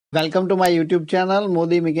Welcome to my YouTube channel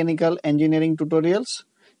Modi Mechanical Engineering Tutorials.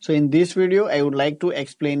 So in this video I would like to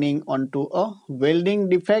explaining onto a welding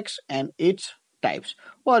defects and its types,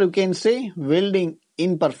 or you can say welding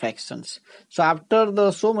imperfections. So after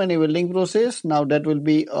the so many welding process, now that will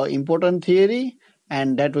be a important theory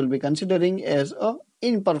and that will be considering as a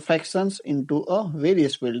imperfections into a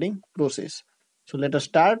various welding process. So let us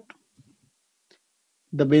start.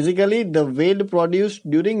 Basically the weld produced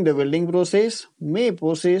during the welding process may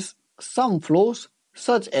possess some flaws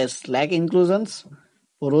such as slag inclusions,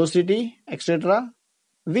 porosity, etc.,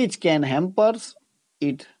 which can hamper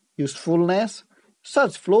its usefulness.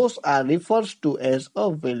 Such flaws are referred to as a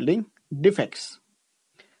welding defects.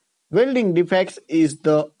 Welding defects is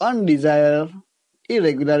the undesired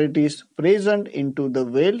irregularities present into the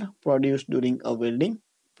weld produced during a welding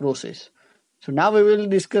process. So now we will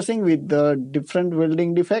discussing with the different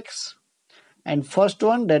welding defects, and first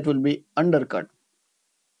one that will be undercut.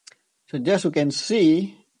 So just you can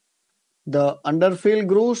see the underfill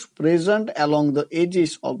grooves present along the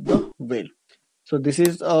edges of the weld. So this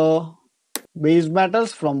is a base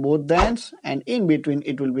metals from both the ends, and in between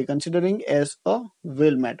it will be considering as a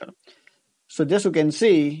weld metal. So just you can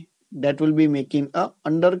see that will be making a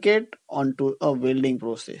undercut onto a welding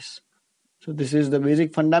process. So this is the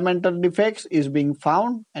basic fundamental defects is being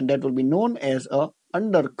found, and that will be known as a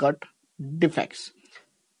undercut defects.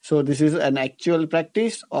 So this is an actual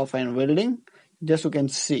practice of an welding. Just you can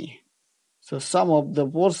see. So some of the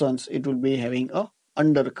portions it will be having a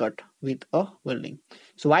undercut with a welding.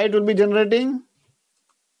 So why it will be generating?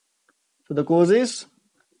 So the cause is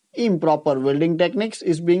improper welding techniques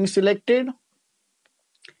is being selected,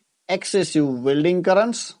 excessive welding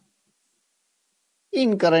currents,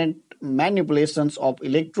 incorrect manipulations of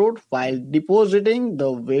electrode while depositing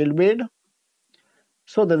the weld bed.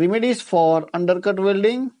 So the remedies for undercut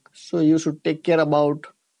welding, so you should take care about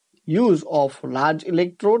use of large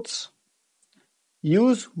electrodes,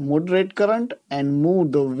 use moderate current, and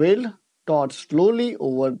move the weld torch slowly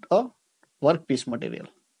over a workpiece material.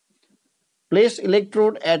 Place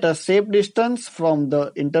electrode at a safe distance from the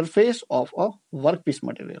interface of a workpiece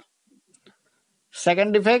material.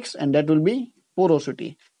 Second defects, and that will be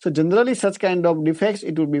porosity. So generally such kind of defects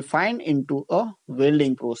it will be found into a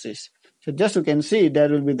welding process. So just you can see there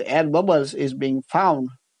will be the air bubbles is being found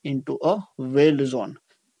into a weld zone.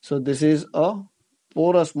 So this is a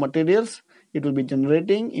porous materials, it will be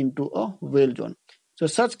generating into a weld zone. So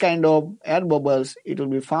such kind of air bubbles it will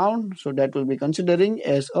be found, so that will be considering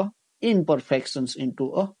as a imperfections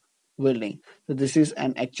into a welding. So this is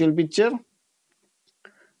an actual picture.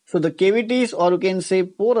 So the cavities, or you can say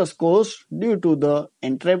porous cores, due to the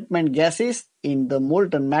entrapment gases in the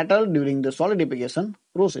molten metal during the solidification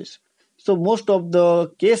process. So most of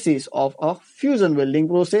the cases of a fusion welding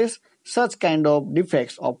process, such kind of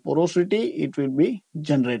defects of porosity it will be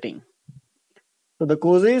generating. So the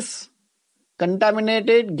causes: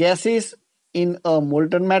 contaminated gases in a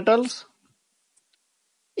molten metals,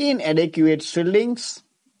 inadequate shieldings,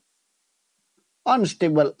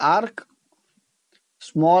 unstable arc,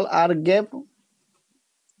 small arc gap,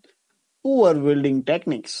 poor welding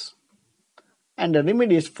techniques. And the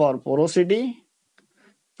remedies for porosity: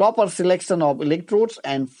 proper selection of electrodes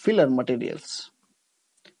and filler materials,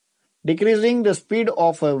 decreasing the speed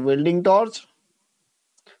of a welding torch.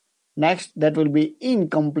 Next, that will be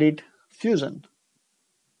incomplete fusion.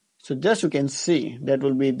 So just you can see that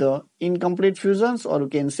will be the incomplete fusions, or you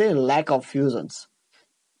can say lack of fusions.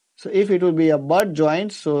 So if it will be a butt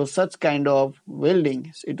joint, so such kind of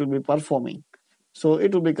welding it will be performing. So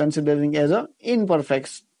it will be considering as a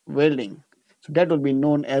imperfect welding. So that will be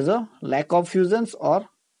known as a lack of fusions or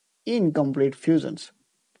incomplete fusions.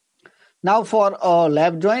 Now for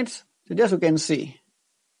lap joints, so just you can see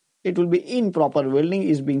it will be improper welding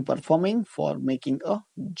is being performing for making a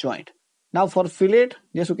joint. Now for fillet,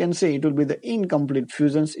 just you can see it will be the incomplete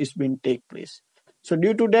fusions is being take place. So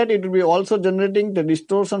due to that it will be also generating the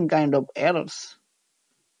distortion kind of errors.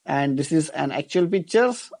 And this is an actual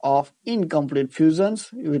pictures of incomplete fusions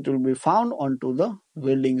which will be found onto the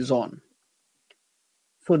welding zone.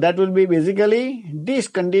 So that will be basically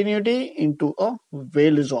discontinuity into a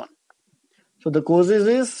weld zone. So the causes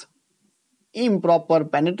is improper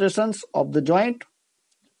penetrations of the joint,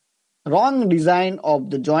 wrong design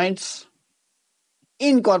of the joints,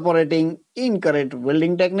 incorporating incorrect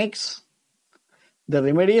welding techniques. The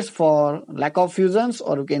remedies for lack of fusions,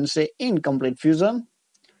 or you can say incomplete fusion: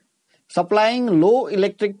 supplying low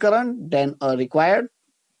electric current than required,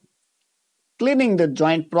 cleaning the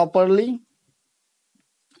joint properly.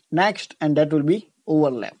 Next, and that will be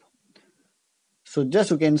overlap. So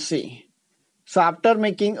just you can see. So after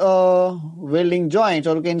making a welding joint,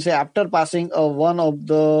 or you can say after passing a one of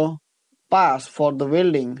the pass for the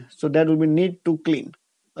welding, so that will be need to clean.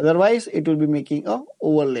 Otherwise, it will be making a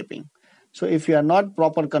overlapping. So if you are not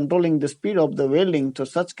proper controlling the speed of the welding, so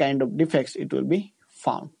such kind of defects it will be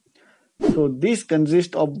found. So this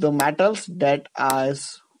consists of the metals that are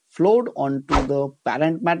flowed onto the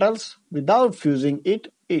parent metals without fusing it.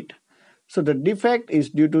 So the defect is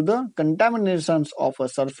due to the contaminations of a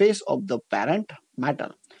surface of the parent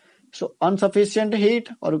metal. So insufficient heat,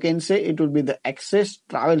 or you can say it will be the excess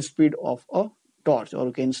travel speed of a torch, or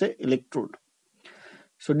you can say electrode.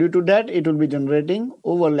 So due to that, it will be generating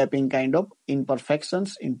overlapping kind of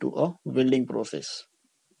imperfections into a welding process.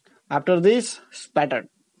 After this, spattered.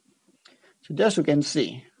 So just you can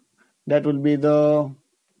see that will be the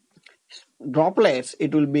droplets,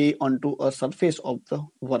 it will be onto a surface of the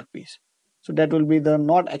workpiece. So that will be the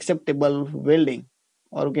not acceptable welding,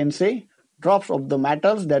 or you can say drops of the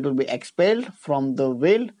metals that will be expelled from the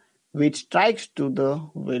weld which strikes to the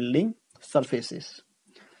welding surfaces.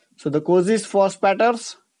 So the causes for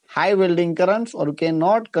spatters: high welding currents, or you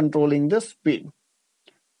cannot controlling the speed,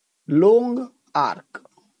 long arc,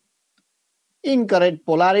 incorrect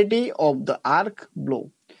polarity of the arc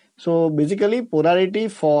blow. So basically polarity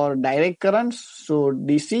for direct currents, so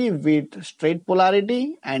DC with straight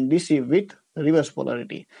polarity and DC with reverse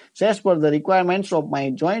polarity. So as per the requirements of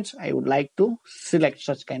my joints, I would like to select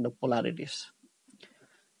such kind of polarities.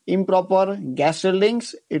 Improper gas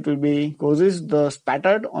weldings, it will be causes the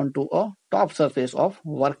spattered onto a top surface of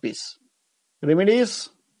workpiece. Remedies: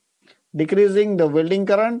 decreasing the welding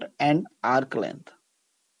current and arc length.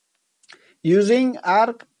 Using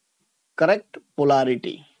arc correct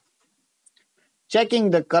polarity. Checking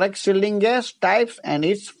the correct shielding gas types and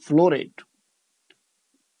its flow rate.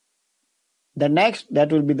 The next,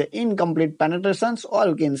 that will be the incomplete penetrations, or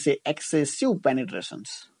you can say excessive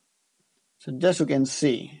penetrations. So just you can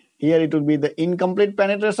see here it will be the incomplete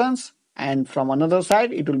penetrations, and from another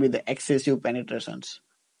side it will be the excessive penetrations.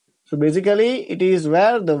 So basically it is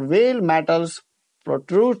where the weld metals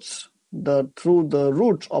protrudes through the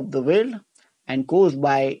roots of the weld and caused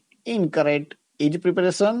by incorrect edge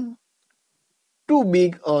preparation, too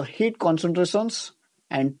big heat concentrations,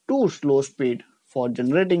 and too slow speed for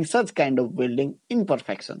generating such kind of welding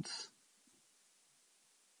imperfections.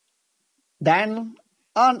 Then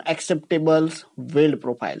unacceptable weld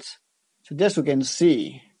profiles. So just you can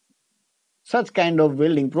see such kind of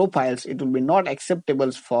welding profiles, it will be not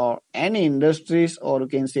acceptable for any industries, or you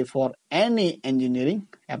can say for any engineering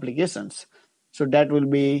applications. So that will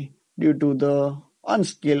be due to the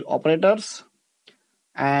unskilled operators,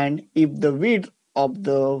 and if the width of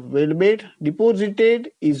the weld bed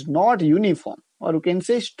deposited is not uniform, or you can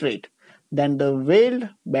say straight, then the weld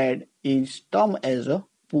bed is termed as a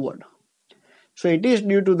poor. So it is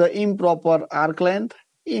due to the improper arc length,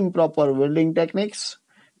 improper welding techniques,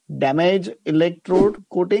 damaged electrode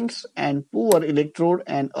coatings, and poor electrode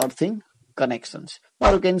and earthing connections,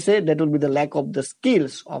 or you can say that will be the lack of the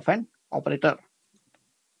skills of an operator.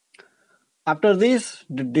 After this,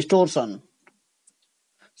 the distortion.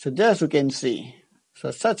 So just you can see, so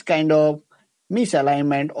such kind of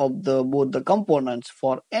misalignment of the both the components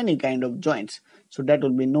for any kind of joints, so that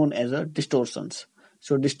will be known as a distortions.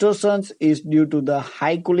 So distortions is due to the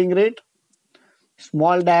high cooling rate,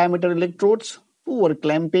 small diameter electrodes, poor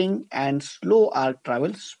clamping, and slow arc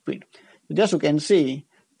travel speed. Just you can see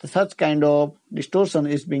such kind of distortion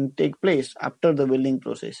is being take place after the welding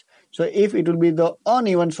process. So if it will be the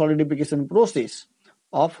uneven solidification process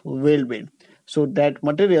of weld bed, so that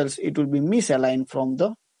materials it will be misaligned from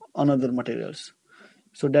the another materials.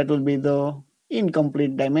 So that will be the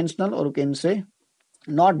incomplete dimensional, or you can say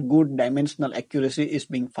not good dimensional accuracy is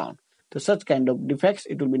being found. So such kind of defects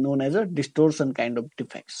it will be known as a distortion kind of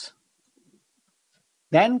defects.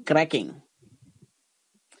 Then cracking.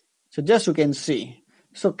 So just you can see,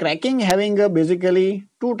 so cracking having a basically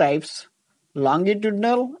two types,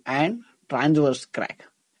 longitudinal and transverse crack,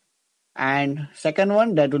 and second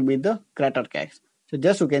one that will be the crater cracks. So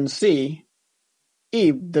just you can see,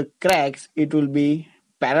 if the cracks it will be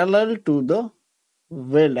parallel to the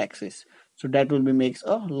weld axis, so that will be makes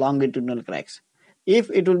a longitudinal cracks. If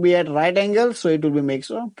it will be at right angle, so it will be makes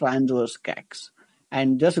a transverse cracks.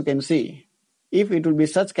 And just you can see, if it will be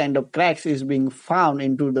such kind of cracks is being found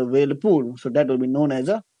into the weld pool, so that will be known as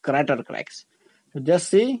a crater cracks. So just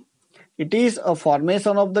see, it is a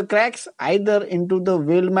formation of the cracks either into the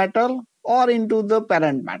weld metal or into the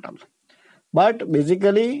parent metal. But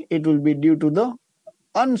basically it will be due to the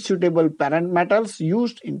unsuitable parent metals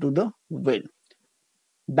used into the weld.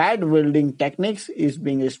 Bad welding techniques is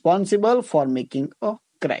being responsible for making a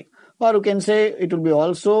crack, or you can say it will be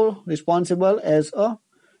also responsible as a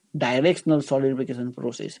directional solidification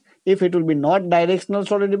process. If it will be not directional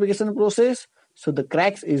solidification process, so the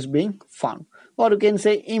cracks is being found. Or you can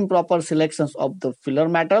say improper selections of the filler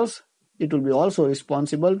metals, it will be also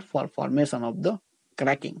responsible for formation of the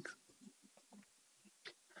cracking.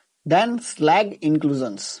 Then slag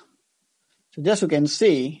inclusions. So just you can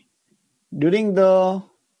see during the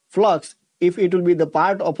flux, if it will be the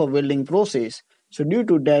part of a welding process, so due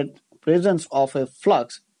to that presence of a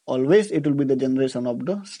flux, always it will be the generation of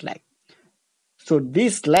the slag. So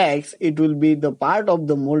these slags, it will be the part of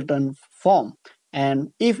the molten form,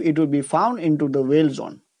 and if it will be found into the weld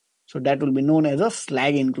zone, so that will be known as a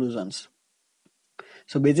slag inclusions.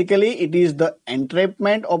 So basically it is the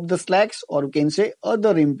entrapment of the slags, or you can say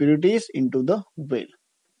other impurities into the weld.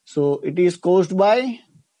 So it is caused by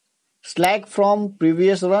slag from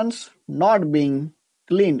previous runs not being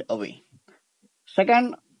cleaned away.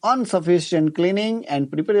 Second, insufficient cleaning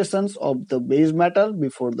and preparations of the base metal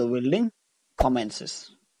before the welding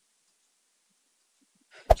commences.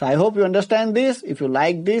 So I hope you understand this. If you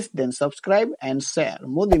like this, then subscribe and share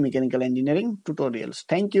more the mechanical engineering tutorials.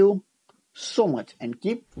 Thank you so much and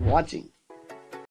keep watching.